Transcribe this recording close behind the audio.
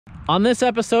On this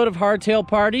episode of Hardtail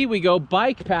Party, we go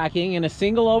bike packing in a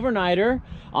single overnighter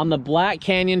on the Black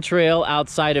Canyon Trail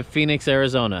outside of Phoenix,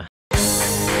 Arizona.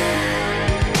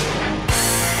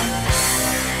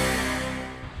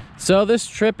 So this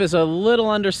trip is a little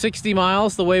under 60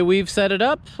 miles the way we've set it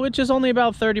up, which is only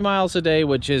about 30 miles a day,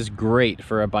 which is great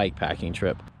for a bike packing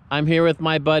trip. I'm here with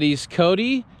my buddies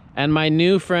Cody and my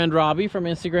new friend Robbie from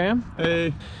Instagram.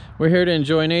 Hey. We're here to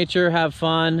enjoy nature, have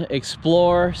fun,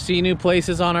 explore, see new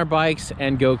places on our bikes,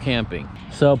 and go camping.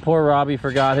 So poor Robbie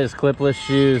forgot his clipless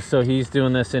shoes, so he's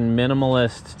doing this in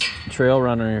minimalist trail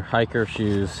runner hiker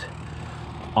shoes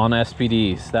on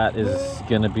SPDs. That is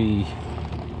gonna be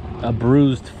a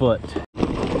bruised foot.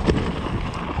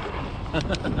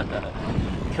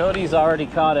 Cody's already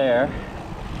caught air.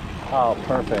 Oh,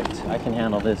 perfect. I can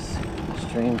handle this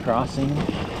stream crossing.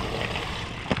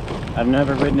 I've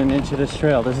never ridden an inch of this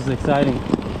trail. This is exciting.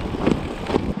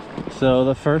 So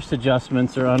the first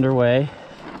adjustments are underway.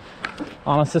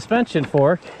 On a suspension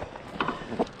fork,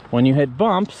 when you hit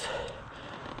bumps,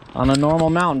 on a normal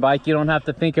mountain bike, you don't have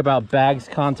to think about bags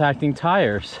contacting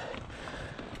tires.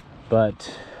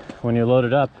 But when you're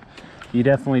loaded up, you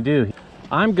definitely do.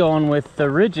 I'm going with the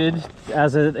rigid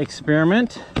as an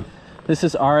experiment. This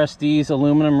is RSD's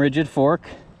aluminum rigid fork.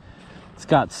 It's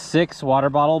got 6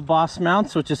 water bottle boss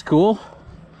mounts, which is cool.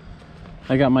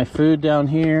 I got my food down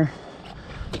here,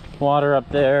 water up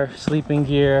there, sleeping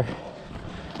gear.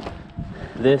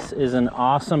 This is an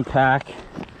awesome pack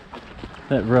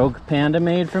that Rogue Panda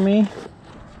made for me.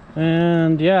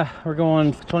 And yeah, we're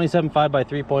going 27.5 by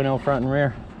 3.0 front and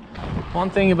rear. One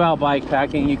thing about bike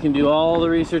packing, you can do all the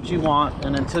research you want,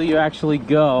 and until you actually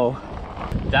go,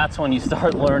 that's when you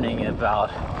start learning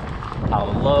about how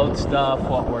to load stuff,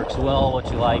 what works well, what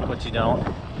you like, what you don't.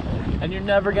 And you're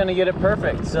never gonna get it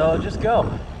perfect, so just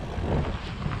go.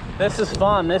 This is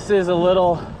fun. This is a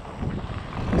little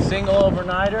single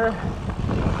overnighter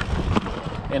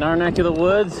in our neck of the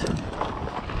woods.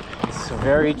 It's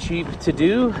very cheap to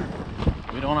do.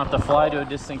 We don't have to fly to a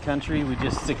distant country. We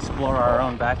just explore our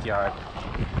own backyard.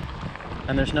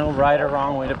 And there's no right or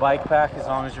wrong way to bike pack as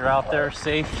long as you're out there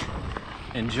safe,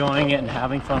 enjoying it and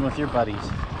having fun with your buddies.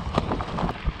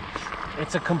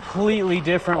 It's a completely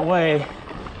different way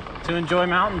to enjoy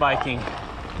mountain biking.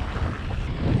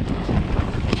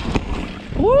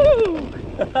 Woo!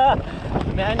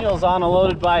 Manuals on a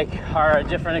loaded bike are a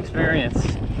different experience.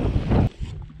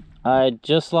 I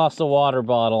just lost a water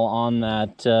bottle on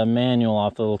that manual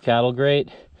off the little cattle grate.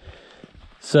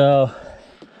 So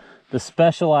the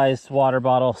specialized water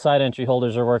bottle side entry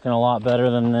holders are working a lot better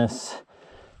than this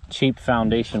cheap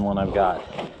foundation one I've got.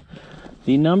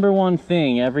 The number one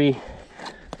thing every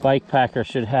bike packer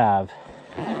should have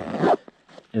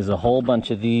is a whole bunch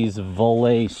of these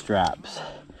volet straps.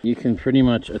 You can pretty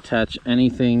much attach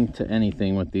anything to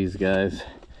anything with these guys.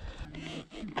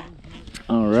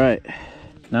 All right,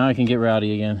 now I can get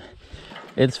rowdy again.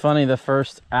 It's funny, the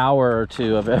first hour or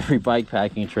two of every bike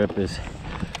packing trip is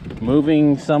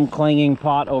moving some clanging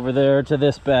pot over there to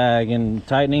this bag and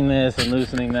tightening this and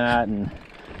loosening that. And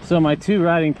so my two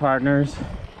riding partners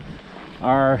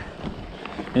are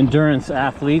endurance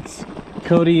athletes.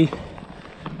 Cody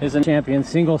is a champion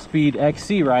single speed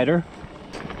XC rider,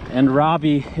 and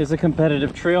Robbie is a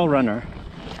competitive trail runner.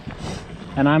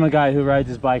 And I'm a guy who rides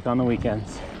his bike on the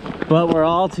weekends. But we're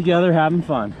all together having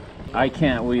fun. I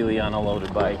can't wheelie on a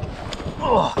loaded bike.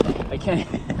 Oh, I can't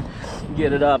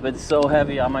get it up. It's so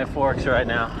heavy on my forks right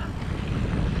now.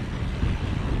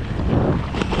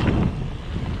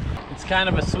 It's kind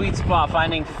of a sweet spot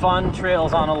finding fun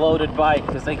trails on a loaded bike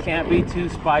because they can't be too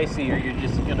spicy or you're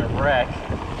just gonna wreck.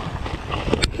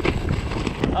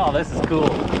 Oh, this is cool.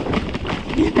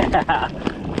 Yeah!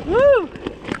 Woo!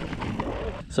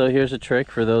 So here's a trick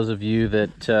for those of you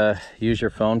that use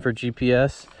your phone for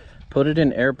GPS. Put it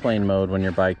in airplane mode when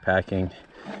you're bike packing.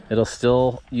 It'll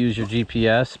still use your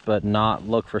GPS, but not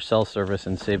look for cell service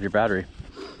and save your battery.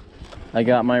 I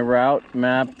got my route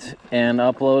mapped and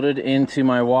uploaded into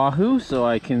my Wahoo so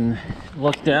I can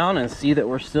look down and see that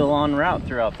we're still on route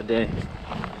throughout the day.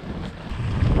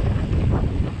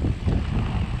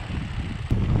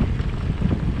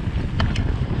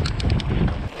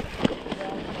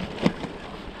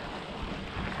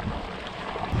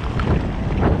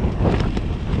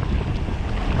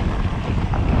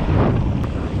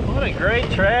 What a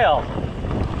great trail.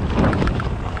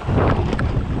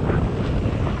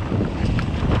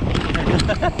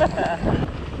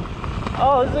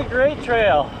 Oh, this is a great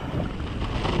trail.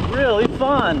 Really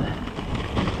fun.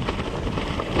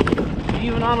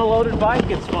 Even on a loaded bike,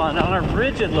 it's fun. On a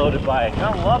rigid loaded bike,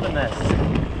 I'm loving this.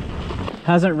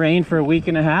 Hasn't rained for a week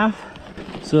and a half,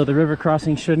 so the river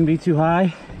crossing shouldn't be too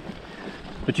high.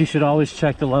 but you should always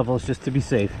check the levels just to be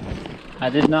safe. I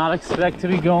did not expect to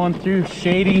be going through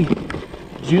shady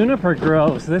juniper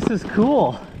groves. This is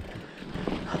cool.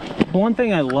 One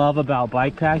thing I love about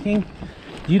bike packing,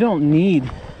 you don't need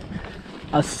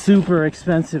a super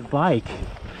expensive bike.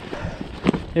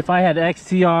 If I had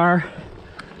XTR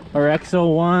or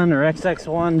X01 or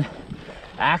XX1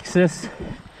 Axis,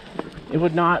 it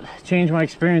would not change my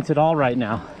experience at all right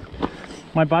now.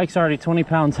 My bike's already 20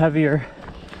 pounds heavier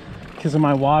because of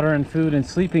my water and food and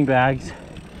sleeping bags.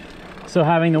 So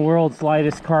having the world's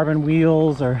lightest carbon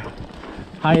wheels or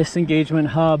highest engagement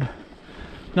hub,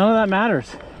 none of that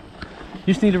matters.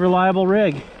 You just need a reliable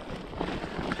rig.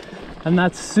 And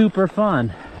that's super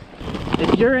fun.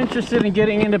 If you're interested in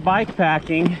getting into bike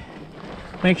packing,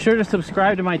 make sure to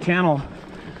subscribe to my channel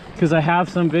because I have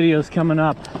some videos coming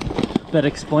up that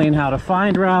explain how to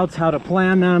find routes, how to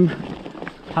plan them,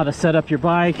 how to set up your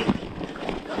bike,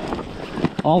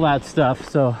 all that stuff.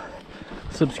 So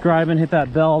subscribe and hit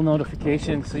that bell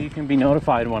notification so you can be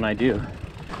notified when I do.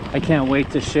 I can't wait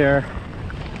to share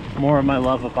more of my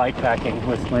love of bike packing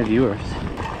with my viewers.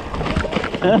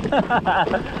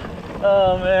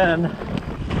 Oh man,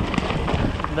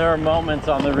 there are moments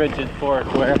on the rigid fork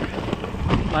where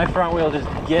my front wheel just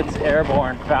gets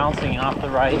airborne, bouncing off the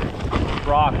right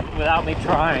rock without me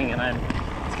trying, and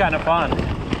it's kind of fun.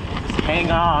 Just hang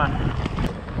on.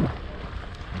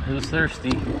 Who's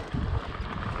thirsty?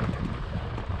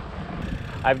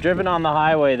 I've driven on the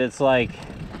highway that's like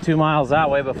 2 miles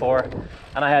that way before,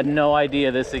 and I had no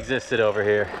idea this existed over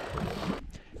here.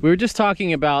 We were just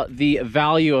talking about the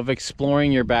value of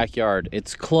exploring your backyard.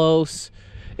 It's close.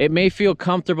 It may feel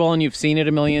comfortable and you've seen it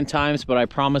a million times, but I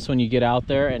promise when you get out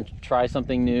there and try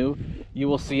something new, you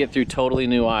will see it through totally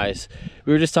new eyes.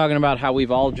 We were just talking about how we've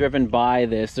all driven by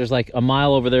this. There's like a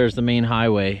mile over there is the main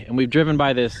highway, and we've driven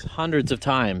by this hundreds of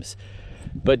times.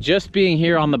 But just being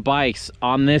here on the bikes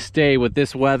on this day with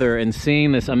this weather and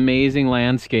seeing this amazing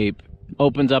landscape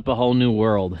opens up a whole new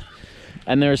world.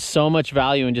 And there's so much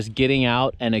value in just getting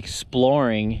out and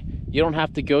exploring. You don't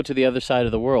have to go to the other side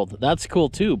of the world. That's cool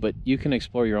too, but you can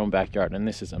explore your own backyard, and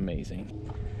this is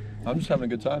amazing. I'm just having a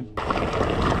good time.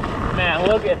 Man,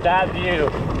 look at that view.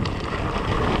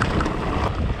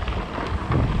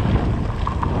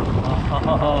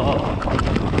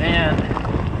 Oh, man,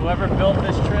 whoever built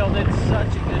this trail did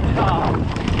such a good job.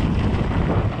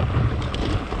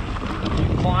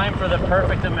 Climb for the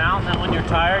perfect amount, and then when you're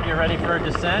tired, you're ready for a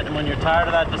descent, and when you're tired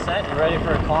of that descent, you're ready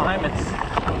for a climb. It's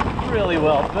really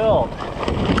well built.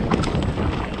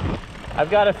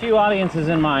 I've got a few audiences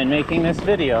in mind making this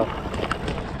video.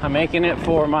 I'm making it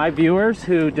for my viewers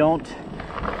who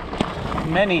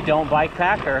many don't bike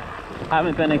pack or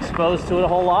haven't been exposed to it a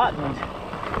whole lot, and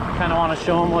kind of want to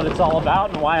show them what it's all about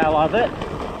and why I love it.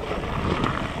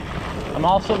 I'm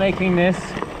also making this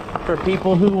for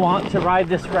people who want to ride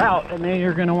this route, and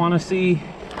they're going to want to see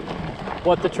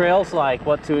what the trail's like,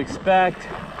 what to expect,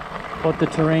 what the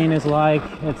terrain is like,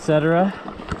 etc.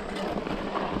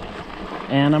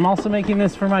 And I'm also making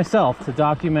this for myself to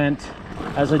document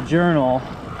as a journal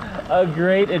a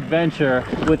great adventure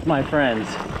with my friends.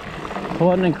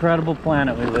 What an incredible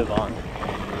planet we live on.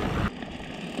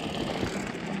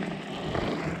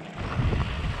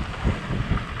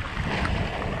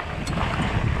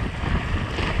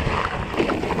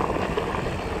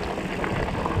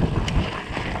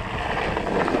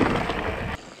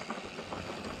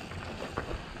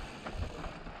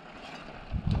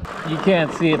 You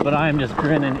can't see it, but I am just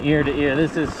grinning ear to ear.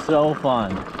 This is so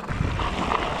fun.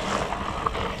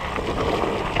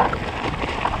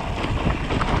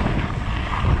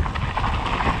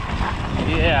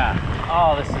 Yeah.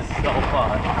 Oh, this is so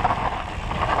fun.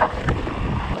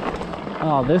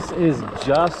 Oh, this is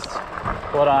just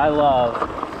what I love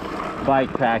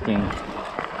bike packing.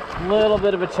 A little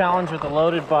bit of a challenge with a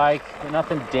loaded bike,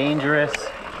 nothing dangerous.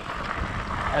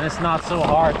 And it's not so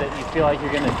hard that you feel like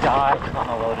you're gonna die on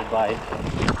a loaded bike.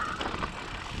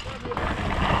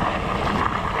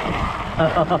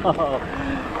 Oh,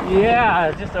 yeah,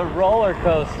 it's just a roller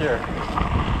coaster.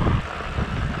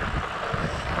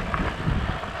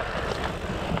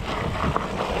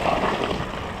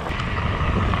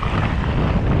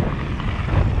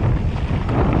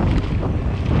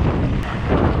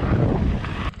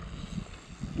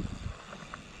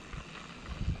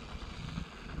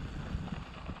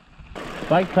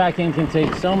 Bike packing can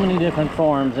take so many different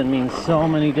forms and mean so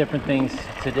many different things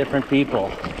to different people.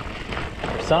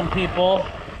 For some people,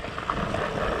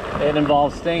 it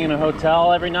involves staying in a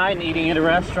hotel every night and eating at a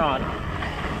restaurant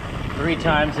 3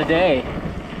 times a day.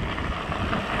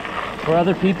 For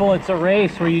other people, it's a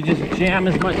race where you just jam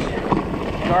as much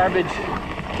garbage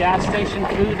gas station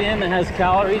food in that has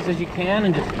calories as you can,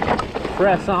 and just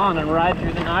press on and ride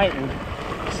through the night and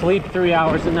sleep 3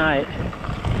 hours a night.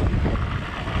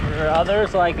 For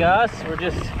others like us, we're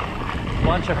just a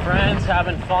bunch of friends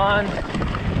having fun,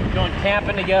 going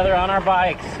camping together on our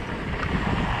bikes.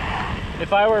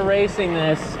 If I were racing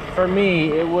this, for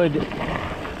me, it would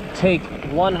take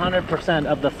 100%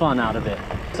 of the fun out of it.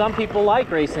 Some people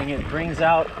like racing, it brings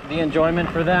out the enjoyment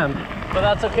for them. But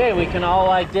that's okay, we can all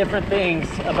like different things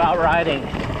about riding.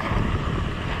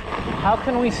 How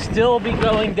can we still be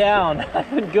going down?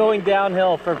 I've been going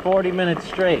downhill for 40 minutes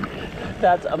straight.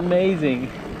 That's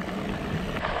amazing.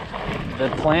 The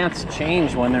plants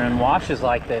change when they're in washes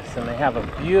like this, and they have a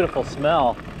beautiful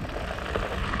smell.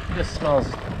 It just smells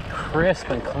crisp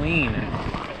and clean.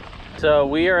 So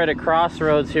we are at a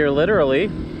crossroads here, literally,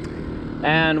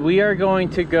 and we are going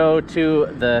to go to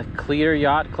the Cleater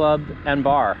Yacht Club and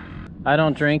Bar. I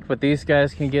don't drink, but these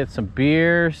guys can get some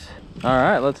beers. All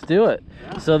right, let's do it.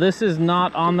 So this is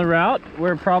not on the route.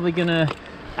 We're probably gonna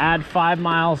add 5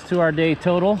 miles to our day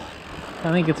total.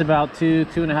 I think it's about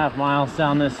 2.5 miles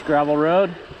down this gravel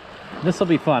road. This will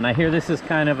be fun. I hear this is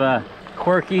kind of a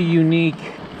quirky, unique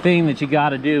thing that you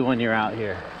gotta do when you're out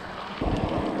here.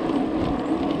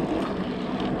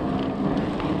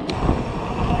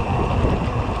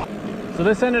 So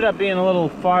this ended up being a little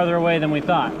farther away than we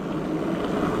thought.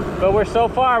 But we're so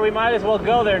far, we might as well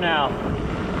go there now.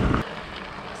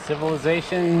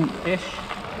 Civilization-ish.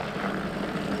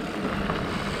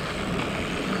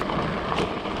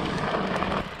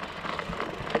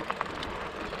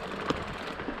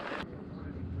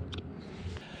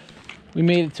 We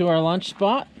made it to our lunch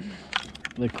spot,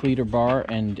 the Cleater Bar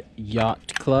and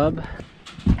Yacht Club.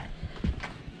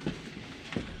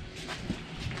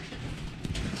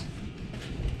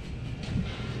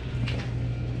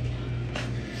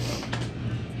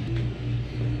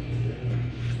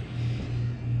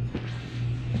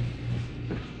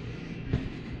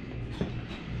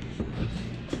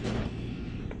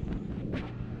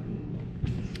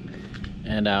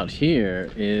 And out here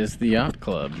is the yacht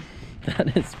club.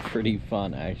 That is pretty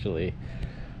fun, actually.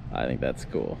 I think that's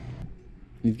cool.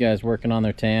 These guys working on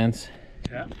their tans.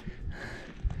 Yeah,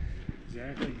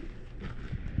 exactly.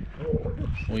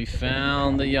 We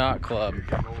found the yacht club.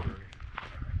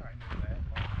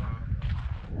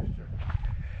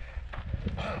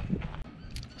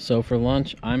 So for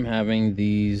lunch, I'm having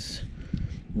these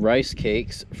rice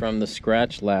cakes from the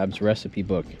Scratch Labs recipe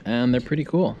book, and they're pretty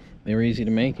cool. They were easy to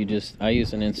make. I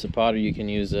use an Instant Pot, or you can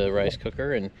use a rice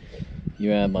cooker, and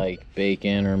you add like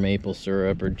bacon or maple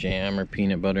syrup or jam or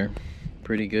peanut butter.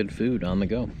 Pretty good food on the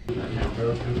go. Well,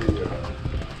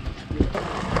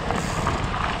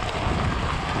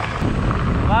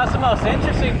 that's the most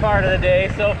interesting part of the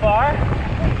day so far.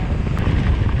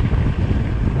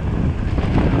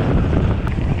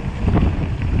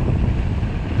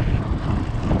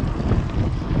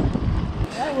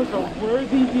 That was a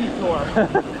worthy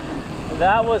detour.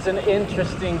 That was an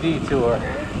interesting detour.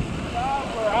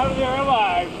 We're out of there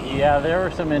alive. Yeah, there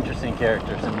were some interesting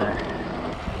characters in there.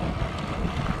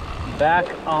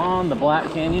 Back on the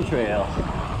Black Canyon Trail.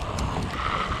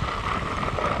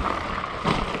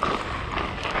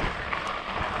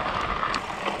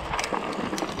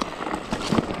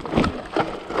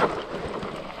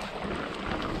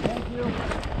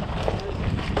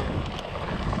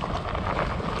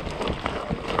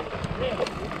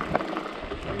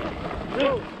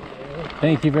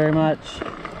 Thank you very much.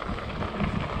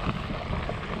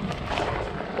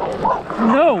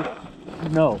 No!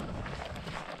 No.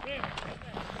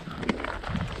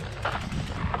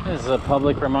 This is a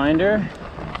public reminder.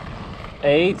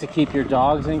 A, to keep your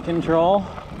dogs in control.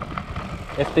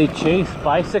 If they chase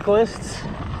bicyclists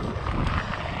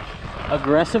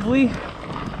aggressively,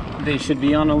 they should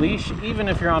be on a leash, even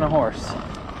if you're on a horse.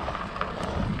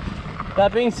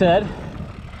 That being said,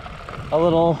 a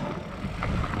little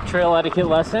trail etiquette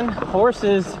lesson.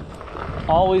 Horses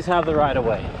always have the right of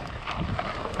way,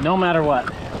 no matter what,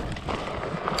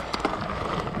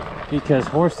 because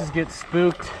horses get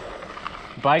spooked,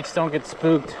 bikes don't get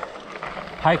spooked,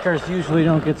 hikers usually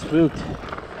don't get spooked.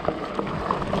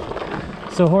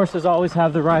 So horses always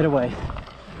have the right of way.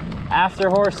 After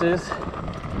horses,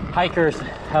 hikers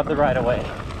have the right of way.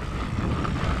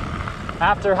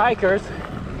 After hikers,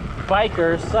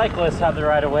 bikers, cyclists have the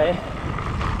right of way.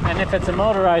 And if it's a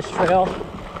motorized trail,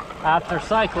 after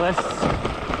cyclists,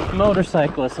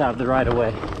 motorcyclists have the right of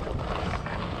way.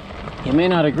 You may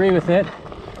not agree with it.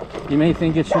 You may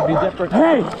think it should be different.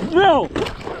 Hey, no!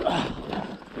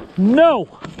 No!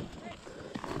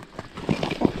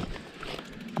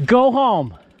 Go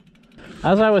home.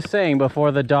 As I was saying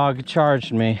before the dog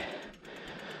charged me,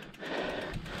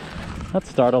 That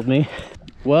startled me.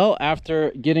 Well,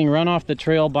 after getting run off the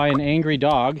trail by an angry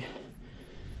dog,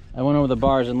 I went over the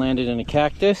bars and landed in a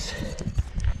cactus,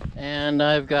 and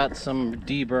I've got some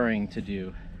deburring to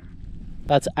do.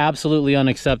 That's absolutely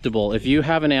unacceptable. If you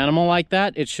have an animal like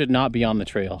that, it should not be on the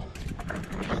trail.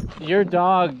 Your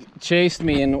dog chased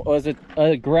me and was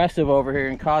aggressive over here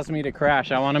and caused me to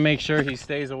crash. I want to make sure he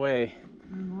stays away.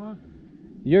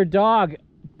 Your dog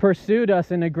pursued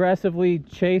us and aggressively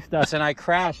chased us, and I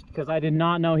crashed because I did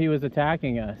not know he was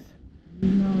attacking us.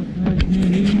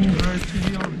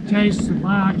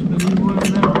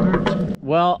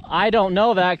 Well, I don't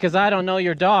know that because I don't know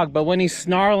your dog, but when he's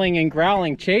snarling and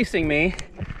growling chasing me,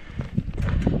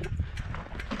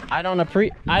 I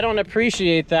don't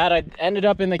appreciate that. I ended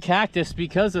up in the cactus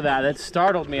because of that. It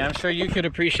startled me. I'm sure you could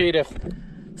appreciate if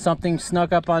something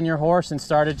snuck up on your horse and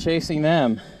started chasing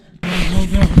them.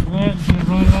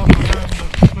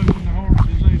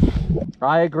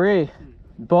 I agree.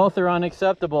 Both are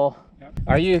unacceptable.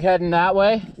 Are you heading that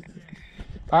way?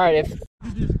 All right.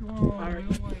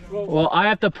 Well, I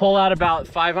have to pull out about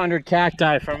 500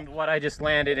 cacti from what I just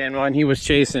landed in when he was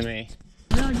chasing me.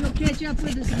 No, you'll catch up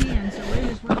with us again, so we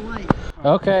just went away.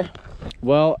 Okay.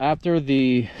 Well, after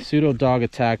the pseudo dog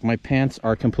attack, my pants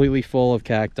are completely full of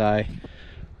cacti.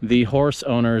 The horse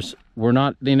owners were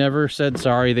not, they never said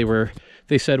sorry.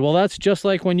 They said, well, that's just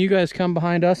like when you guys come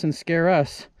behind us and scare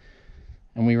us.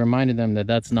 And we reminded them that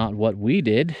that's not what we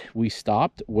did. We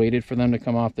stopped, waited for them to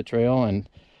come off the trail, and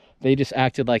they just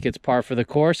acted like it's par for the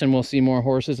course and we'll see more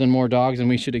horses and more dogs and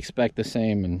we should expect the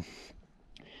same. And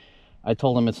I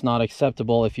told them it's not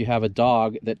acceptable if you have a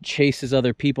dog that chases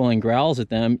other people and growls at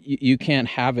them. You can't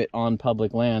have it on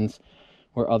public lands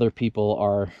where other people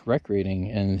are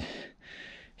recreating. And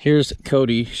here's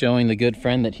Cody showing the good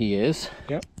friend that he is.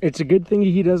 Yep. It's a good thing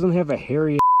he doesn't have a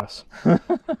hairy ass.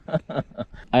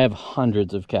 I have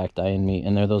hundreds of cacti in me,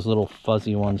 and they're those little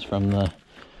fuzzy ones from the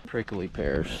prickly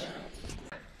pears.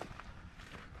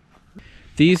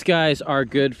 These guys are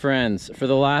good friends. For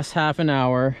the last half an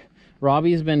hour,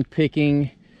 Robbie's been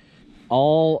picking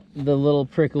all the little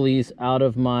pricklies out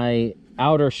of my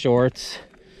outer shorts,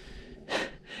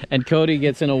 and Cody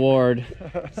gets an award.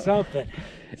 Something.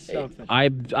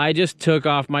 I just took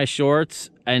off my shorts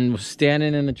and was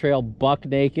standing in the trail buck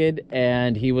naked,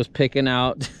 and he was picking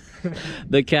out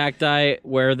the cacti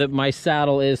where my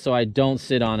saddle is so I don't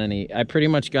sit on any. I pretty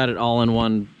much got it all in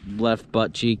one left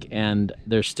butt cheek, and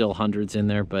there's still hundreds in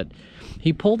there, but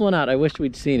he pulled one out. I wish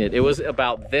we'd seen it. It was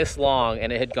about this long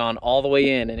and it had gone all the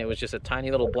way in, and it was just a tiny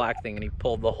little black thing, and he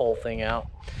pulled the whole thing out.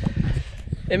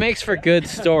 It makes for good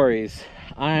stories.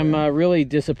 I'm really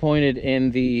disappointed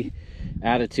in the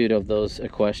attitude of those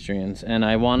equestrians, and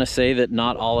I want to say that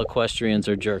not all equestrians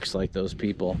are jerks like those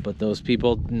people, but those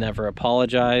people never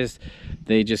apologized.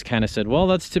 They just kind of said, well,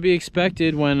 that's to be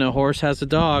expected when a horse has a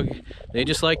dog. They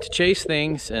just like to chase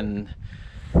things, and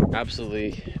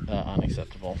absolutely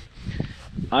unacceptable.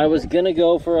 I was gonna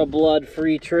go for a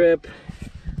blood-free trip.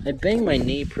 I banged my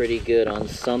knee pretty good on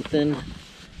something,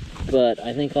 but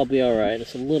I think I'll be all right.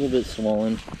 It's a little bit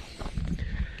swollen.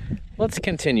 Let's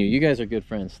continue. You guys are good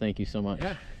friends. Thank you so much.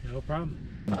 Yeah, no problem.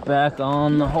 Back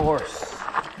on the horse.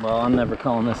 Well, I'm never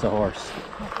calling this a horse.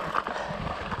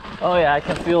 Oh yeah, I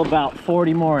can feel about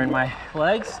 40 more in my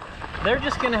legs. They're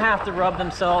just gonna have to rub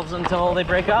themselves until they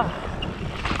break off.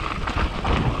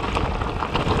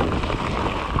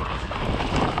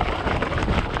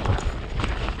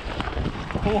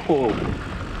 Oh,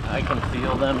 I can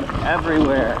feel them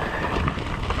everywhere.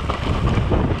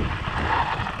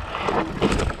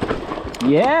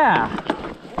 Yeah!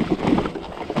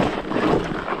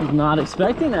 Was not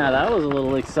expecting that. That was a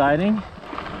little exciting.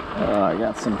 Oh, I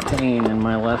got some pain in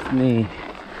my left knee.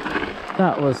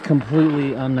 That was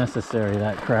completely unnecessary,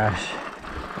 that crash.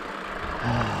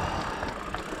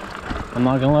 I'm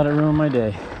not gonna let it ruin my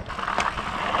day.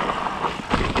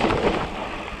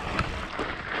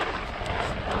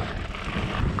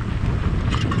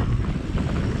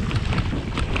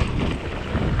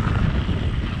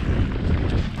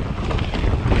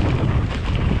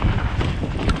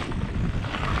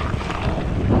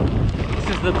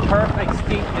 The perfect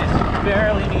steepness. You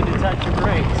barely need to touch your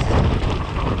brakes.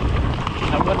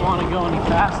 I wouldn't want to go any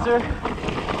faster,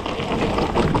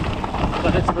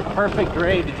 but it's the perfect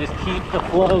grade to just keep the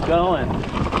flow going.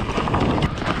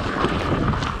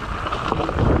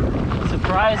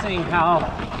 Surprising how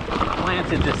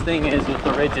planted this thing is with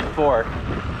the rigid fork.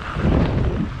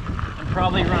 I'm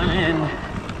probably running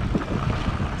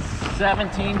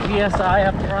 17 psi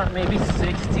up front, maybe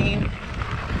 16.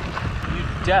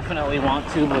 Definitely want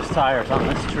tubeless tires on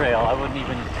this trail. I wouldn't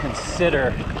even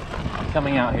consider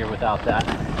coming out here without that.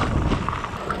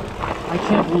 I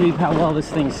can't believe how well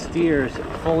this thing steers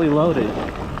fully loaded.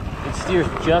 It steers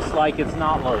just like it's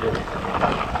not loaded.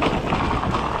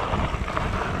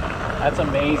 That's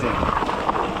amazing.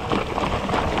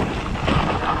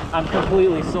 I'm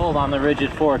completely sold on the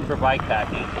rigid fork for bike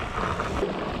packing.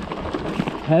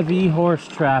 Heavy horse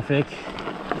traffic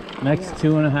next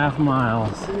 2.5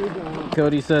 miles.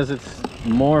 Cody says it's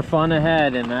more fun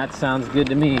ahead, and that sounds good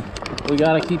to me. We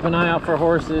gotta keep an eye out for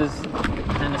horses,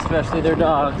 and especially their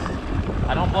dogs.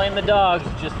 I don't blame the dogs,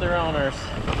 just their owners.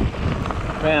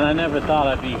 Man, I never thought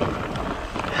I'd be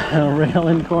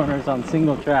railing corners on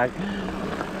single track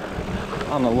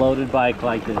on a loaded bike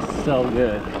like this. So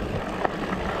good.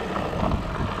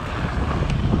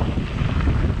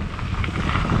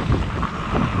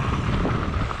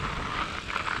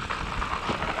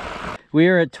 We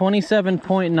are at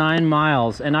 27.9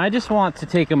 miles, and I just want to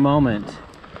take a moment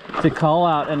to call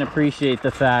out and appreciate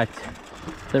the fact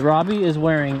that Robbie is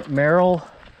wearing Merrell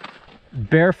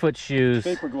barefoot shoes,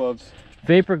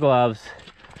 vapor gloves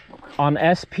on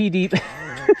SPD.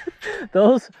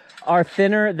 Those are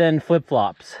thinner than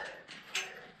flip-flops.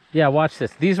 Yeah, watch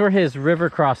this. These were his river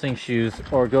crossing shoes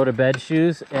or go to bed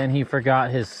shoes, and he forgot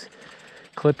his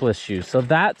clipless shoes. So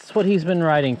that's what he's been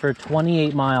riding for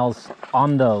 28 miles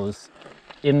on those.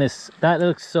 In this, that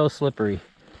looks so slippery.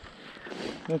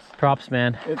 Props,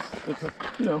 man. It's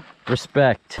you know.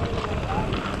 Respect.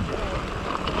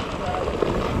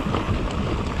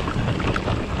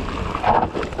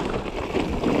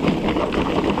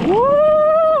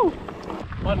 Woo!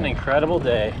 What an incredible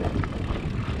day.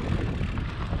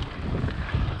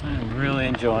 I'm really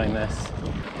enjoying this.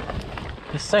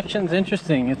 This section's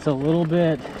interesting. It's a little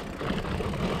bit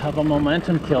of a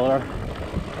momentum killer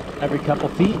every couple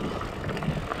feet.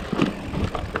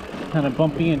 Kind of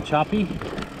bumpy and choppy.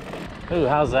 Ooh,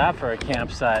 how's that for a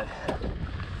campsite?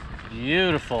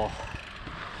 Beautiful.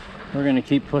 We're gonna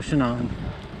keep pushing on.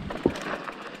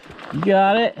 You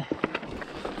got it.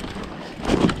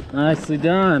 Nicely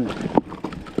done.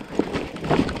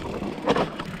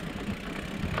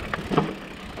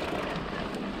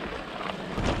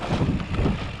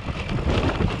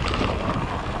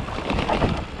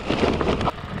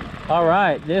 All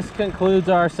right, this concludes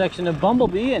our section of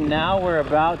Bumblebee, and now we're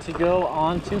about to go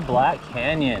on to Black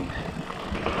Canyon.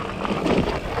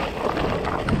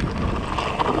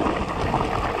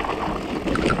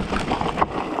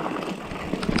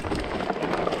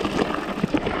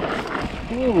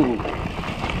 Ooh,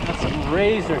 that's some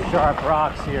razor sharp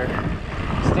rocks here,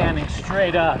 standing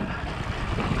straight up.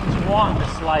 Just wanting to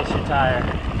slice your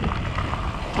tire.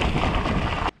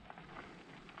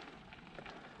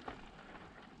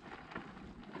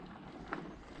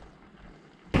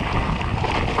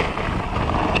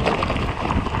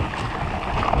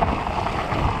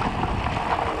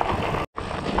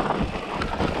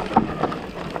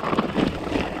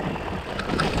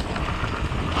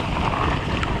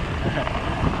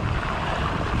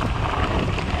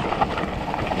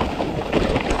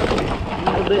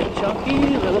 Bit chunky,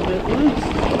 a little bit loose.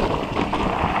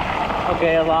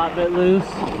 Okay, a lot bit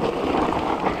loose.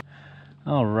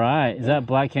 All right, is that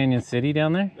Black Canyon City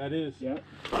down there? That is. Yeah.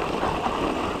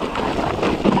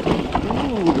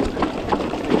 Ooh,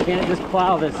 you can't just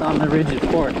plow this on the rigid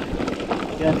fork.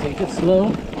 You gotta take it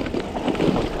slow.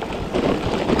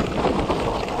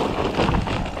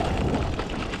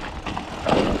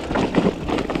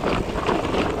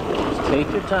 Just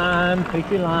take your time, pick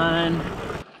your line.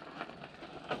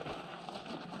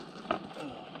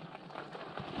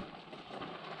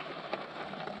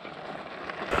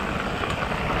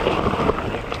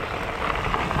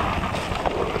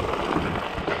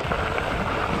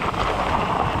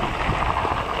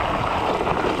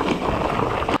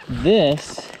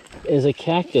 This is a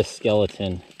cactus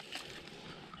skeleton.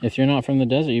 If you're not from the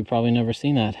desert, you've probably never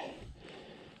seen that.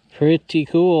 Pretty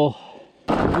cool.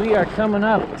 We are coming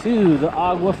up to the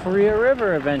Agua Fria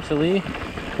River eventually,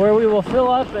 where we will fill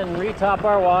up and retop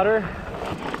our water.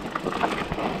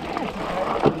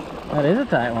 That is a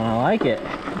tight one, I like it.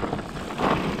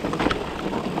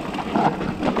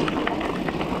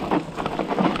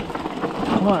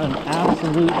 What an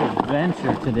absolute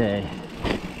adventure today.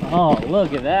 Oh,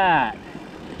 look at that.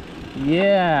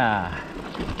 Yeah.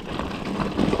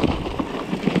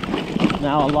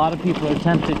 Now, a lot of people are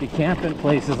tempted to camp in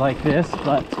places like this,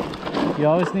 but you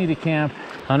always need to camp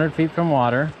 100 feet from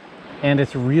water. And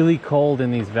it's really cold in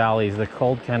these valleys. The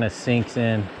cold kind of sinks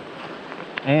in.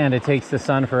 And it takes the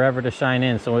sun forever to shine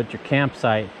in. So at your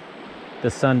campsite,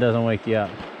 the sun doesn't wake you up.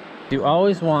 You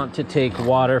always want to take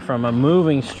water from a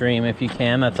moving stream if you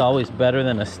can. That's always better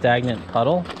than a stagnant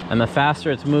puddle. And the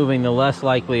faster it's moving, the less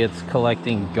likely it's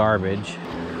collecting garbage.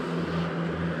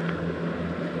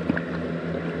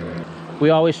 we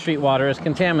always treat water as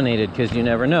contaminated because you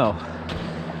never know.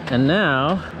 And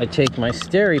now I take my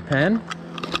Steri pen,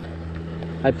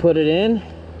 I put it in,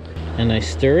 and I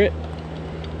stir it.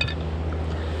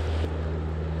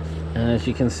 And as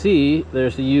you can see,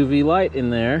 there's a UV light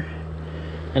in there,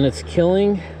 and it's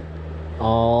killing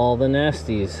all the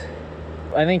nasties.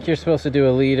 I think you're supposed to do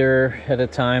a liter at a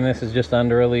time. This is just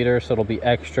under a liter, so it'll be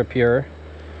extra pure.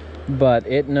 But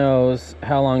it knows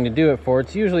how long to do it for.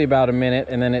 It's usually about a minute,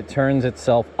 and then it turns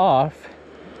itself off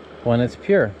when it's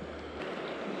pure.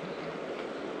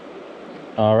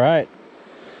 All right,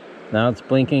 now it's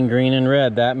blinking green and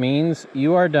red. That means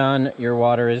you are done. Your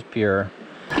water is pure.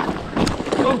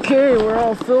 Okay, we're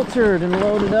all filtered and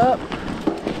loaded up.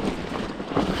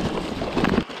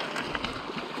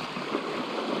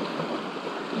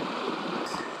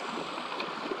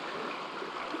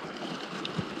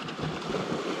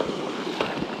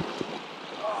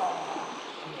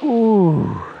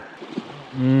 Ooh.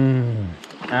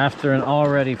 After an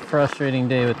already frustrating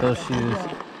day with those shoes,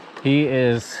 he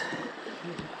is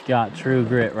got true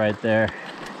grit right there.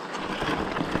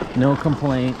 No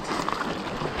complaint.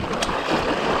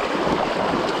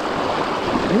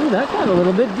 Ooh, that got a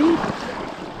little bit deep.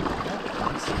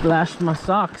 Splashed my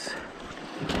socks.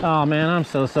 Oh man, I'm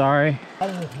so sorry. I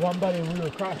was with one buddy and we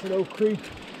were crossing Oak Creek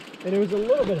and it was a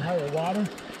little bit higher water.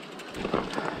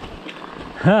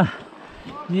 Huh.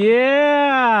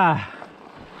 Yeah.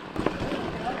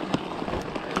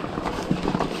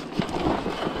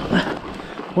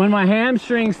 When my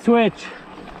hamstrings twitch,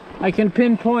 I can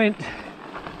pinpoint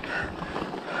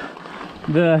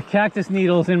the cactus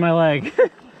needles in my leg.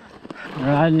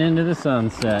 Riding into the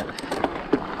sunset.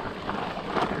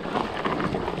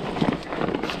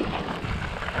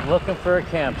 I'm looking for a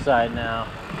campsite now.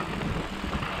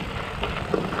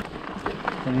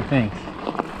 What do you think?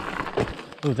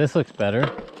 Ooh, this looks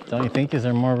better. Don't you think? Is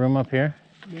there more room up here?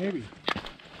 Maybe.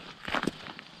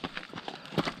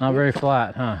 Not very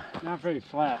flat, huh? Not very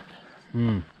flat.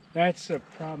 That's the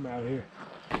problem out here.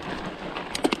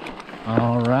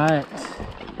 All right.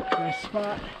 Nice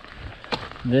spot.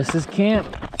 This is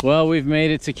camp. Well, we've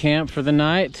made it to camp for the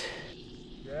night.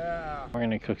 Yeah. We're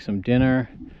gonna cook some dinner,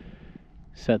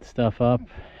 set stuff up,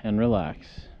 and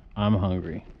relax. I'm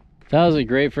hungry. That was a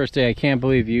great first day. I can't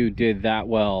believe you did that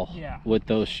well with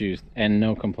those shoes and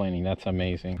no complaining. That's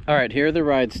amazing. All right, here are the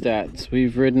ride stats.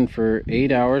 We've ridden for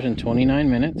 8 hours and 29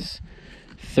 minutes,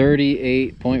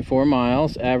 38.4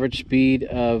 miles, average speed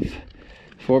of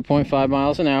 4.5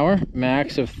 miles an hour,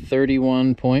 max of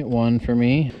 31.1 for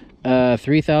me,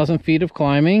 3,000 feet of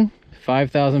climbing,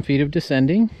 5,000 feet of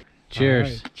descending.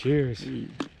 Cheers. Right, cheers.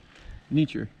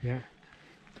 Nature. Yeah.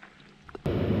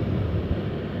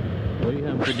 What are you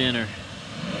having for dinner?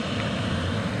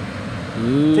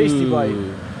 Ooh, Tasty bite.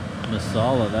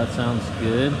 Masala, that sounds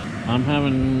good. I'm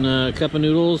having a cup of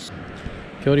noodles.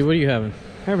 Cody, what are you having?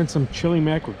 Having some chili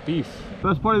mac with beef.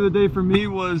 Best part of the day for me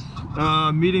was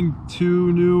meeting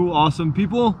 2 new awesome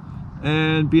people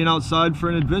and being outside for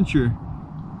an adventure.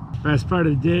 Best part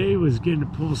of the day was getting to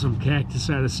pull some cactus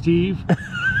out of Steve.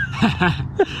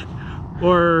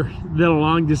 Or the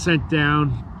long descent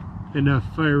down and a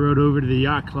fire road over to the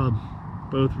yacht club.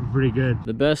 Both were pretty good.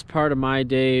 The best part of my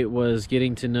day was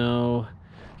getting to know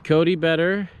Cody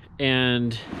better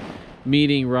and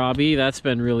meeting Robbie. That's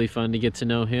been really fun to get to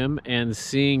know him, and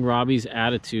seeing Robbie's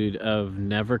attitude of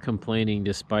never complaining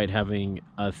despite having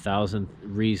 1,000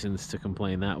 reasons to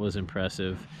complain. That was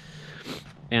impressive.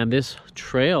 And this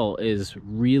trail is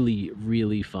really,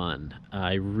 really fun.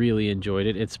 I really enjoyed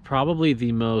it. It's probably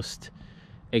the most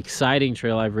exciting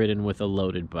trail I've ridden with a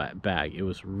loaded bag. It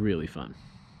was really fun.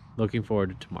 Looking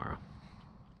forward to tomorrow.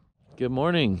 Good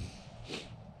morning.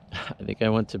 I think I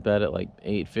went to bed at like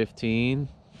 8:15.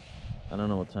 I don't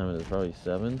know what time it is, probably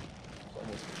 7.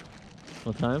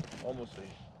 What time? Almost 8.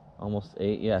 Almost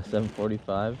 8, yeah,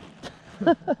 7:45.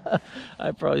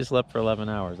 I probably slept for 11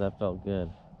 hours. That felt good.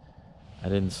 I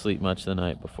didn't sleep much the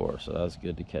night before, so that was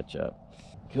good to catch up.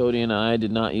 Cody and I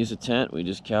did not use a tent. We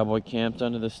just cowboy camped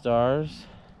under the stars.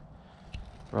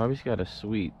 Robbie's got a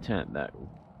sweet tent, that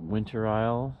Winter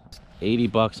Isle.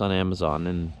 $80 on Amazon,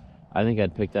 and I think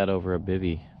I'd pick that over a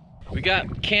bivvy. We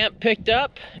got camp picked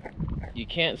up. You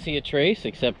can't see a trace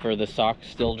except for the socks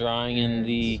still drying in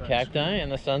the cacti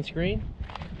and the sunscreen.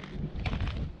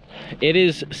 It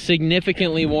is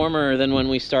significantly warmer than when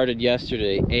we started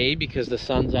yesterday. A, because the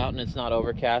sun's out and it's not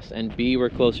overcast, and B, we're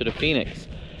closer to Phoenix.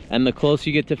 And the closer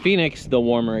you get to Phoenix, the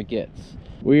warmer it gets.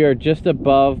 We are just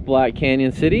above Black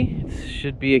Canyon City. It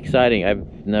should be exciting. I've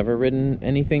never ridden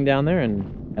anything down there,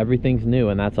 and everything's new,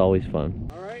 and that's always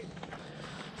fun. All right.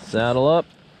 Saddle up.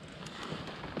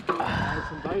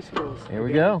 Some bicycles. Here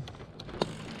we go.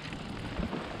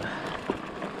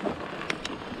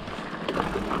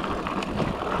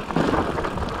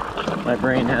 My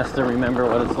brain has to remember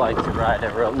what it's like to ride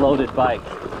a loaded bike.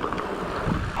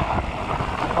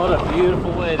 What a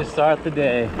beautiful way to start the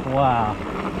day. Wow.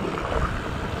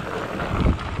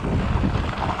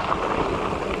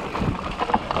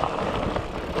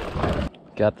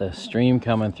 Got the stream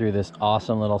coming through this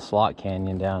awesome little slot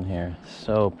canyon down here.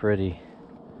 So pretty.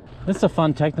 This is a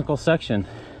fun technical section.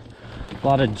 A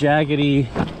lot of jaggedy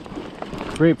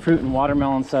grapefruit and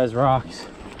watermelon sized rocks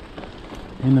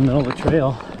in the middle of the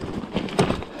trail.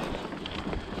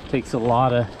 Takes a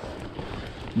lot of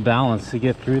balance to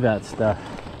get through that stuff.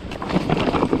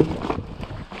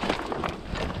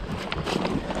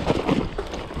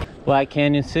 Black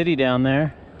Canyon City down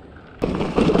there.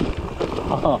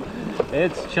 Oh,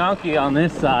 it's chunky on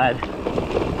this side.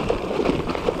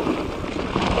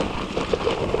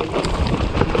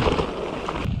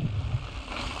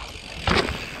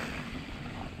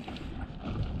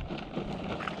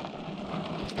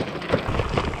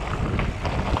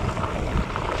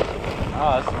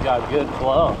 Oh, this has got good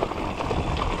flow.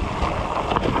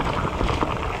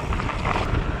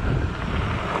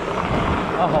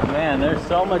 Oh man, there's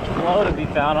so much flow to be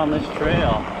found on this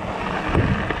trail.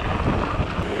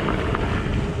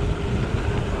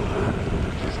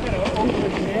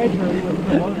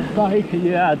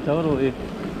 Yeah, totally.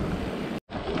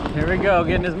 Here we go,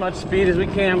 getting as much speed as we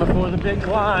can before the big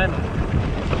climb.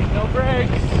 No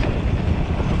brakes.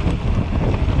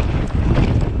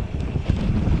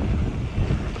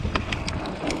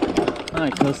 I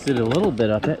coasted a little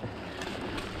bit up it.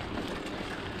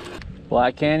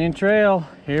 Black Canyon Trail,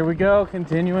 here we go,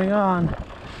 continuing on.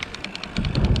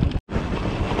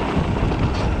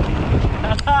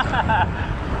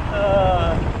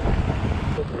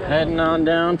 Heading on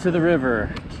down to the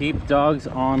river. Keep dogs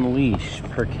on leash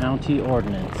per county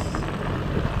ordinance.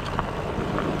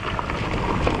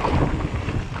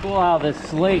 Cool how this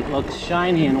slate looks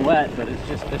shiny and wet, but it's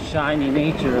just the shiny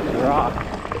nature of the rock.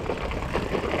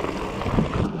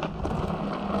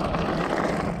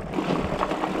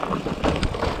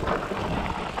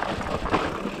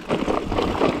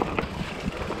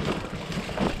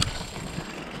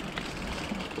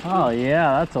 Oh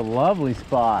yeah, that's a lovely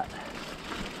spot.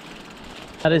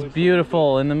 That is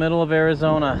beautiful in the middle of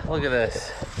Arizona. Look at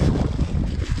this.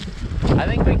 I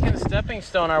think we can stepping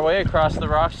stone our way across the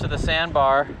rocks to the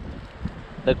sandbar.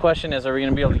 The question is, are we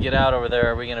gonna be able to get out over there?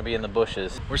 Or are we gonna be in the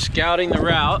bushes? We're scouting the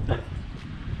route.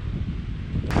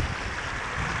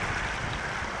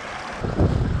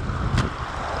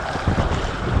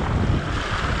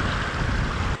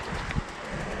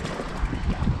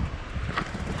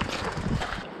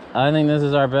 I think this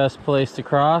is our best place to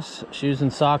cross. Shoes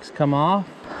and socks come off.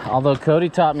 Although Cody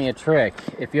taught me a trick.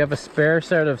 If you have a spare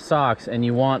set of socks and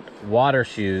you want water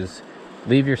shoes,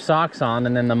 leave your socks on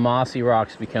and then the mossy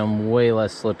rocks become way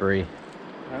less slippery.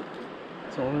 Yep.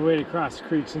 It's the only way to cross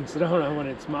creeks in Sedona when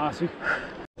it's mossy.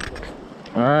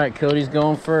 All right, Cody's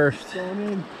going first. Going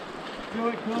in. Do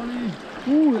it, Cody.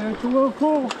 Ooh, that's a little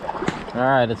cool. All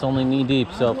right, it's only knee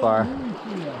deep so far.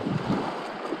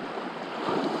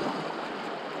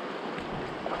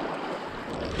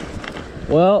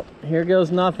 Well, here goes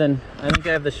nothing. I think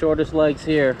I have the shortest legs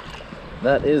here.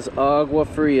 That is agua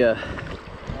fria.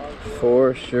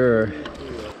 For sure.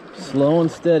 Slow and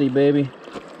steady, baby.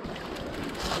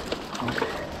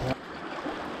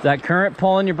 Is that current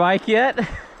pulling your bike yet?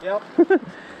 Yep.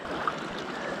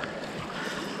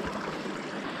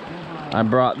 I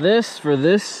brought this for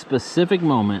this specific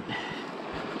moment.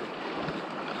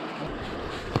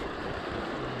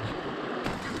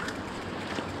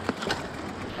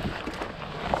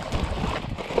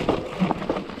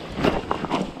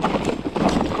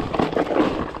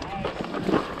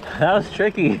 That was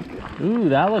tricky. Ooh,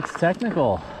 that looks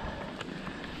technical.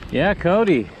 Yeah,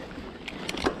 Cody.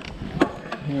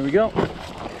 Here we go.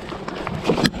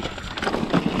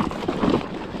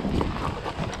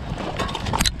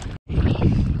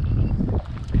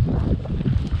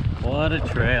 What a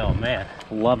trail, man.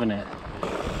 Loving it.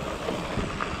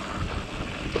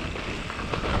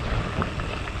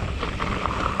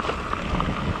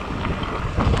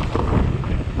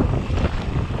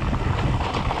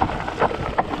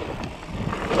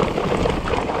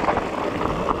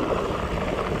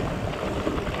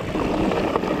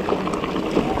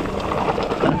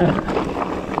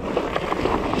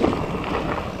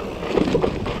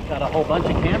 Got a whole bunch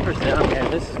of campers down here.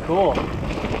 This is cool.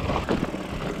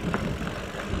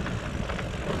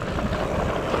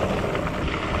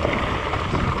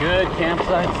 Good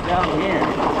campsites down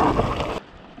here.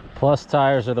 Plus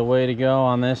tires are the way to go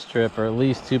on this trip, or at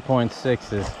least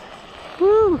 2.6s.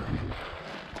 Woo!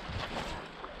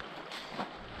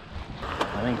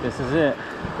 I think this is it.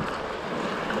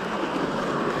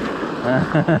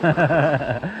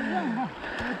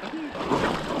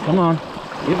 Come on,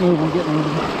 get moving, get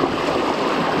moving.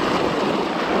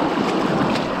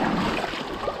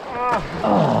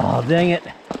 Oh, dang it.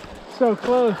 So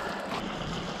close.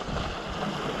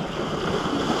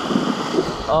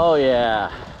 Oh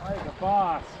yeah. Like a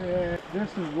boss.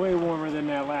 This is way warmer than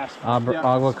that last one.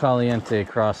 Agua Caliente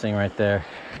crossing right there.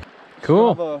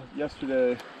 Cool. Strava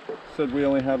yesterday said we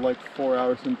only had like 4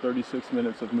 hours and 36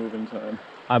 minutes of moving time.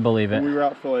 I believe it. And we were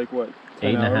out for like what,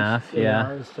 10 8.5, hours? yeah.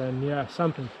 Hours, and yeah,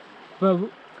 something. But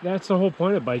that's the whole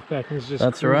point of bikepacking, is just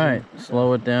That's cruising. right.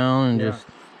 Slow it down and Yeah. just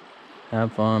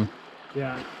have fun.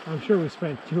 Yeah, I'm sure we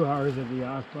spent 2 hours at the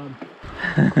yacht club.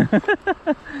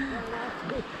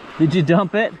 Did you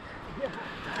dump it? Yeah.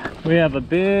 We have a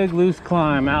big loose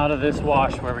climb out of this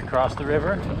wash where we cross the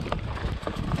river.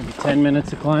 Maybe 10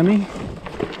 minutes of climbing.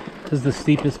 This is the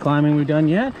steepest climbing we've done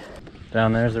yet.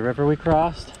 Down there's the river we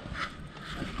crossed.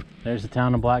 There's the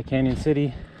town of Black Canyon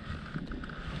City.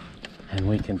 And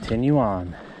we continue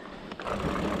on.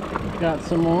 Got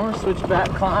some more switchback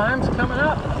climbs coming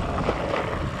up.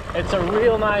 It's a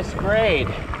real nice grade.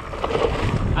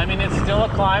 I mean, it's still a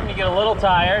climb, you get a little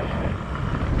tired,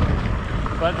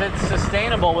 but it's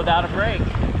sustainable without a break.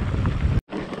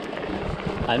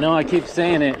 I know I keep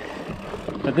saying it,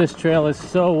 but this trail is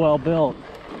so well built.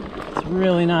 It's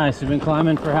really nice. We've been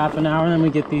climbing for half an hour, and then we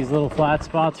get these little flat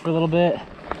spots for a little bit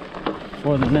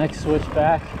for the next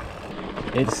switchback.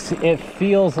 It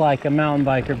feels like a mountain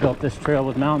biker built this trail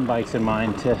with mountain bikes in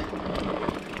mind.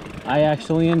 I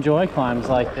actually enjoy climbs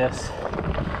like this.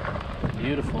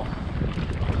 Beautiful.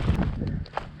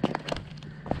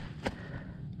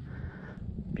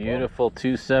 Beautiful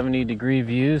 270-degree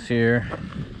views here.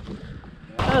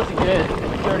 That was a good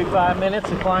 35 minutes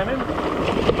of climbing.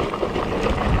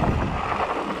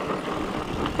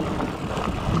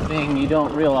 The thing you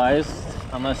don't realize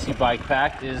unless you bike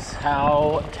pack is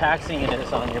how taxing it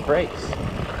is on your brakes.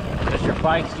 Because your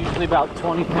bike's usually about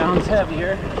 20 pounds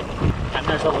heavier, and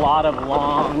there's a lot of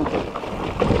long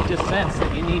descents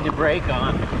that you need to brake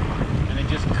on, and it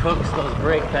just cooks those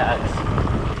brake pads.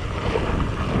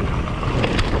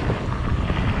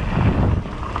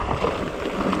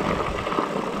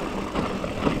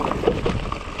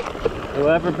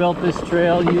 Whoever built this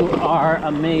trail, you are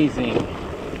amazing.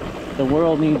 The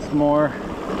world needs more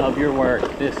of your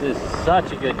work. This is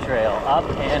such a good trail, up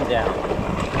and down.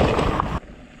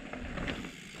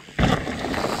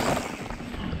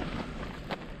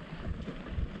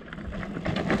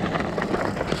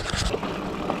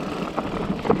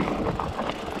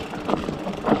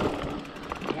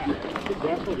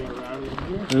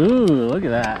 Ooh, look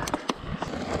at that.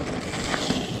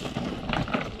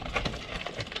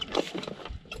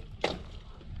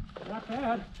 Not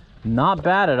bad. Not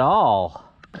bad at all.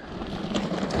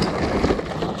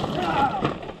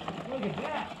 Wow, look at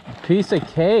that. Piece of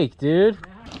cake, dude.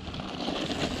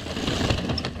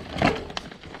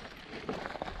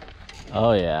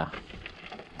 Oh yeah.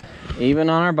 Even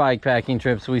on our bike packing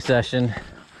trips we session.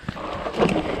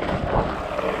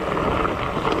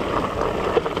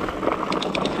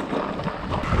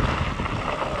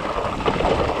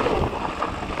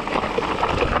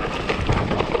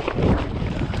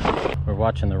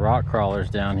 Watching the rock crawlers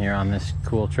down here on this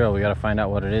cool trail. We got to find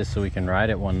out what it is so we can ride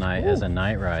it one night. Ooh. As a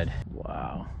night ride.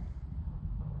 Wow,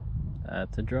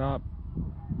 that's a drop.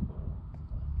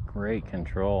 Great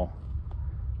control.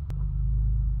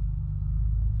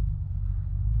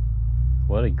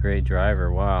 What a great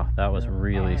driver. Wow, that was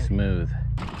really smooth.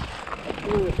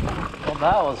 Well,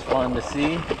 that was fun to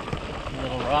see. A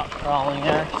little rock crawling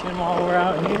action while we're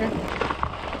out here.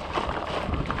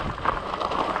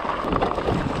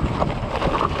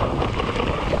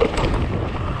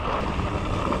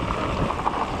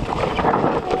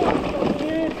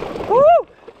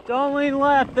 Don't lean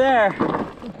left there.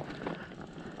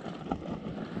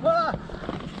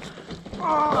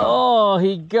 Oh,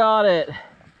 he got it.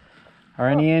 Are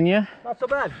any in you? Not so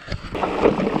bad.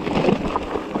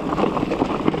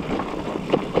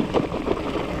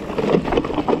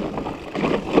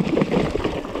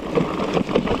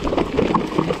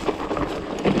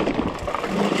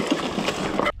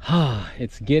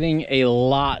 It's getting a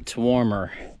lot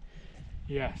warmer.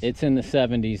 Yes. It's in the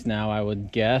 70s now, I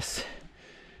would guess.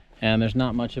 And there's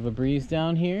not much of a breeze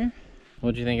down here.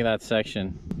 What'd you think of that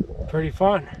section? Pretty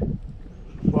fun.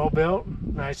 Well built,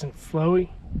 nice and flowy.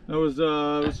 It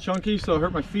was chunky, so it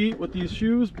hurt my feet with these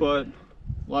shoes, but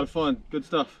a lot of fun. Good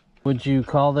stuff. Would you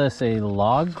call this a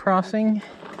log crossing?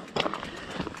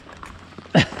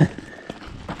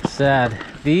 Sad.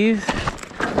 These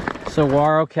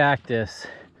saguaro cactus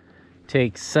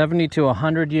takes 70 to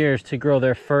 100 years to grow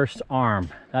their first arm.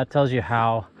 That tells you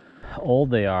how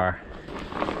old they are.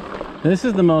 This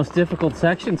is the most difficult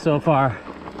section so far.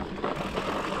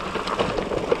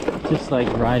 Just like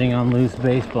riding on loose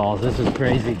baseballs. This is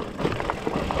crazy.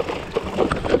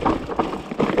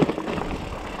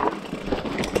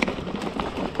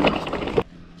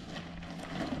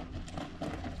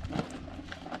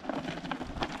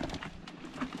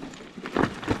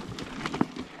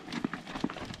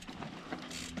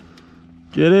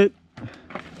 Get it?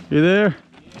 You there?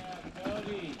 Yeah,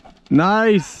 Cody.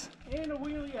 Nice. And a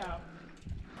wheelie out.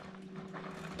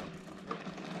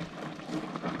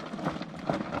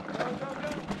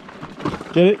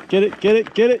 Get it, get it, get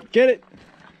it, get it, get it.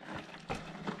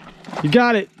 You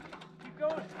got it. Keep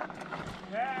going.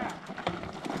 Yeah.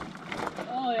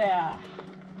 Oh yeah.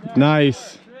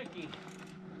 Nice. Tricky.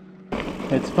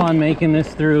 It's fun making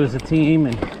this through as a team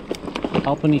and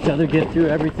helping each other get through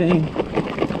everything.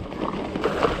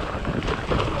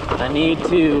 I need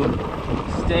to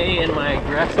stay in my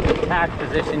aggressive attack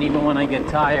position even when I get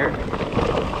tired.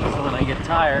 So when I get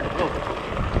tired,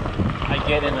 I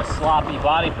get in a sloppy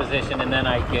body position and then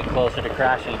I get closer to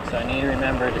crashing. So I need to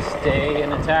remember to stay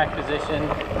in attack position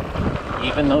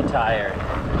even though tired.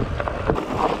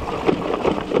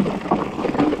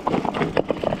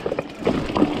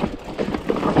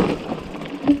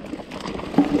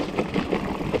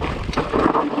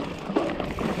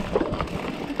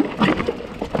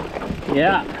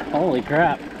 Yeah, holy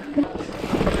crap.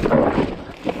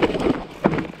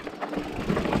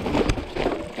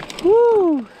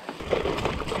 Woo!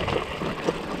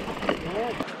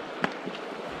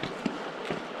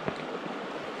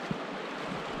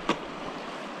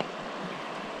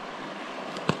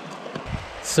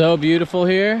 So beautiful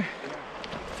here.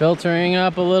 Filtering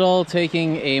up a little,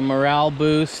 taking a morale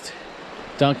boost,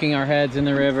 dunking our heads in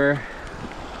the river.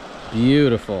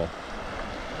 Beautiful.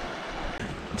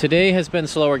 Today has been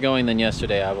slower going than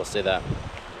yesterday, I will say that.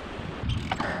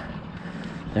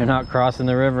 They're not crossing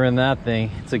the river in that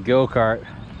thing. It's a go-kart.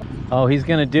 Oh, he's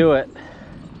gonna do it.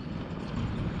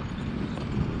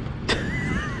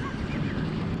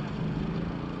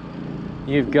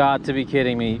 You've got to be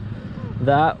kidding me.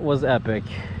 That was epic.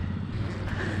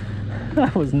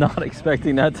 I was not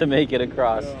expecting that to make it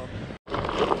across.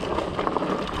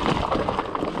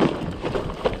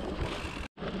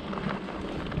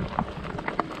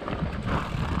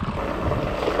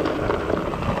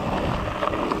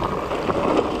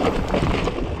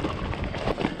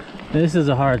 This is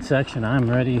a hard section. I'm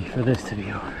ready for this to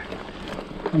be over.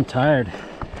 I'm tired.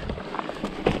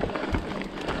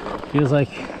 Feels like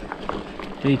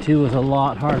day 2 was a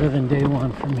lot harder than day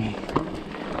 1 for me.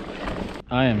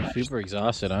 I am super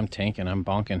exhausted. I'm tanking, I'm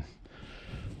bonking.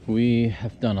 We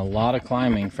have done a lot of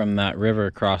climbing from that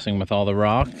river crossing with all the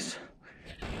rocks.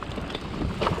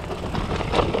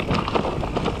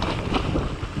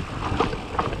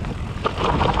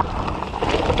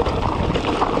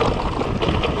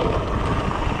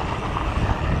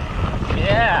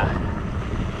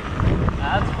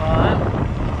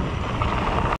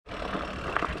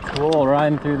 Cool,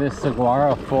 riding through this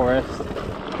saguaro forest.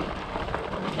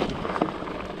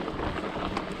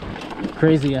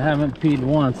 Crazy, I haven't peed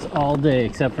once all day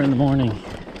except for in the morning.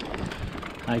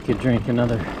 I could drink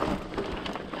another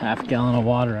half gallon of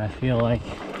water, I feel like.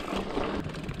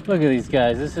 Look at these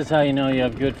guys. This is how you know you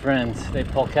have good friends. They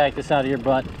pull cactus out of your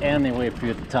butt and they wait for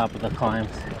you at the top of the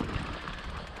climbs.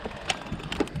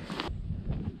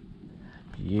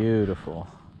 Beautiful.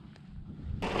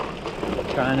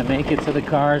 Trying to make it to the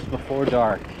cars before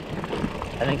dark.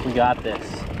 I think we got this.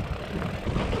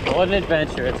 What an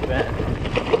adventure it's been.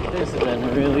 This has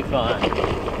been really fun.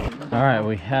 All right,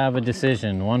 we have a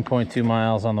decision. 1.2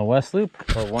 miles on the west loop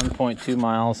or 1.2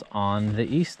 miles on the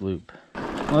east loop.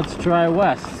 Let's try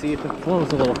west, see if it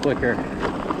flows a little quicker.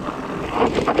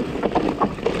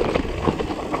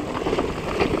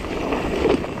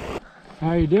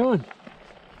 How you doing?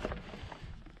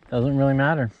 Doesn't really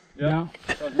matter. Yeah, No.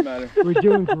 doesn't matter. We're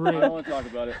doing I great. don't want to talk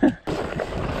about it.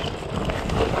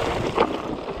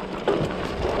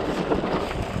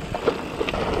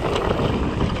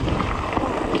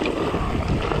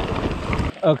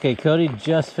 Okay, Cody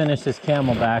just finished his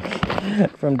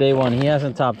camelback from day 1. He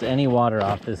hasn't topped any water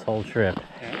off this whole trip.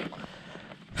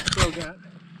 Still got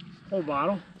whole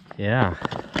bottle. Yeah.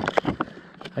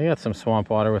 I got some swamp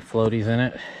water with floaties in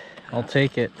it. I'll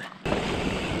take it.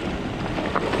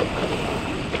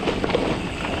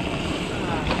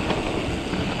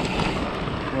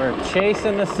 We're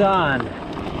chasing the sun.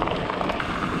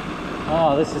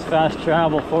 Oh, this is fast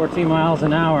travel, 14 miles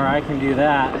an hour. I can do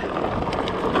that.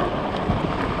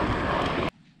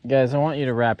 Guys, I want you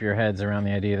to wrap your heads around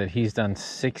the idea that he's done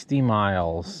 60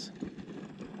 miles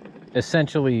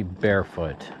essentially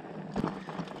barefoot.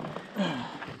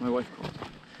 My wife.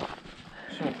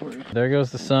 There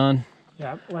goes the sun.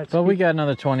 Yeah, But we got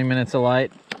another 20 minutes of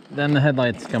light. Then the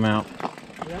headlights come out.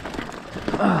 Yep.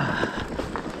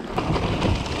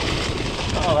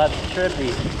 Oh, that's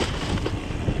trippy.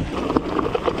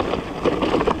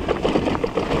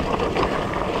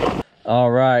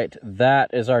 All right, that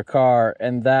is our car,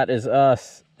 and that is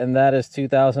us, and that is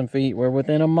 2,000 feet. We're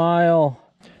within a mile.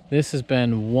 This has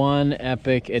been one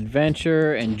epic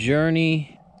adventure and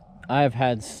journey. I've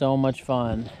had so much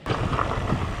fun.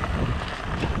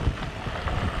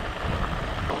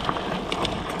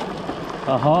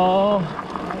 Oh,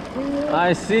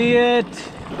 I see it.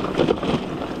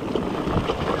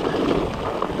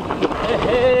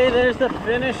 Hey, there's the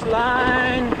finish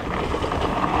line.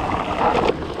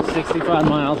 65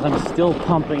 miles, I'm still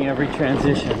pumping every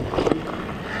transition.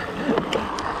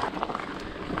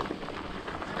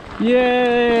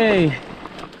 Yay!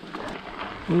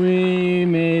 We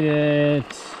made it.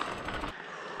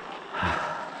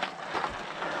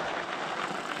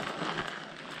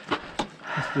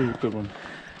 Let's do a good one.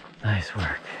 Nice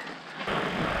work.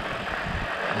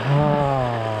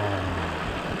 Oh.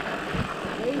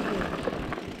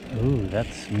 Ooh,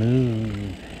 that's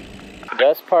smooth. The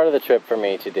best part of the trip for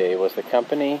me today was the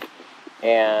company,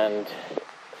 and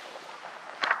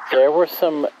there were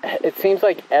some, it seems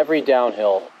like every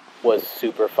downhill was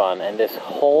super fun, and this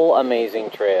whole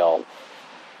amazing trail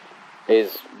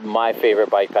is my favorite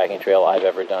bikepacking trail I've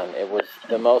ever done. It was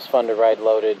the most fun to ride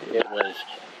loaded. It was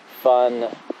fun.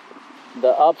 The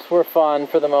ups were fun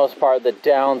for the most part. The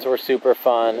downs were super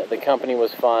fun. The company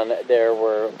was fun. There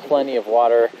were plenty of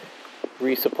water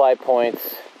resupply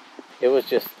points. It was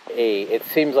just it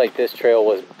seems like this trail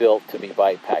was built to be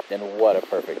bike-packed, and what a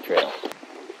perfect trail.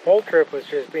 Whole trip was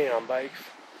just being on bikes.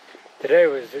 Today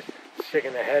was just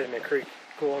sticking the head in the creek,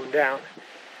 cooling down.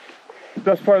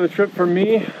 Best part of the trip for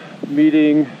me,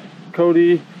 meeting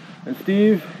Cody and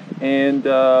Steve, and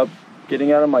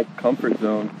getting out of my comfort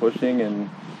zone, pushing, and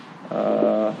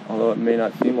although it may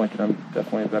not seem like it, I'm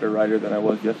definitely a better rider than I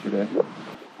was yesterday.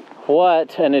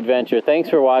 What an adventure. Thanks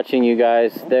for watching, you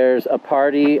guys. There's a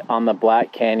party on the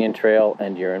Black Canyon Trail,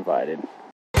 and you're invited.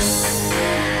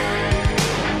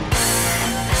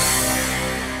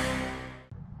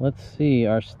 Let's see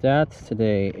our stats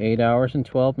today. 8 hours and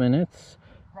 12 minutes.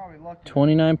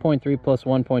 29.3 plus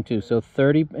 1.2, so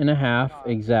 30 and a half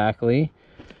exactly.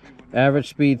 Average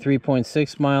speed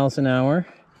 3.6 miles an hour.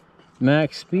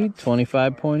 Max speed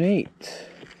 25.8.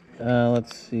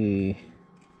 Let's see.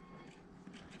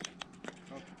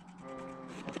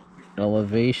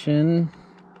 Elevation.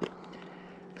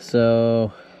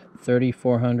 So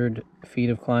 3,400 feet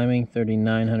of climbing,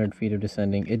 3,900 feet of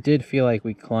descending. It did feel like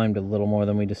we climbed a little more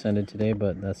than we descended today,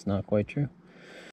 but that's not quite true.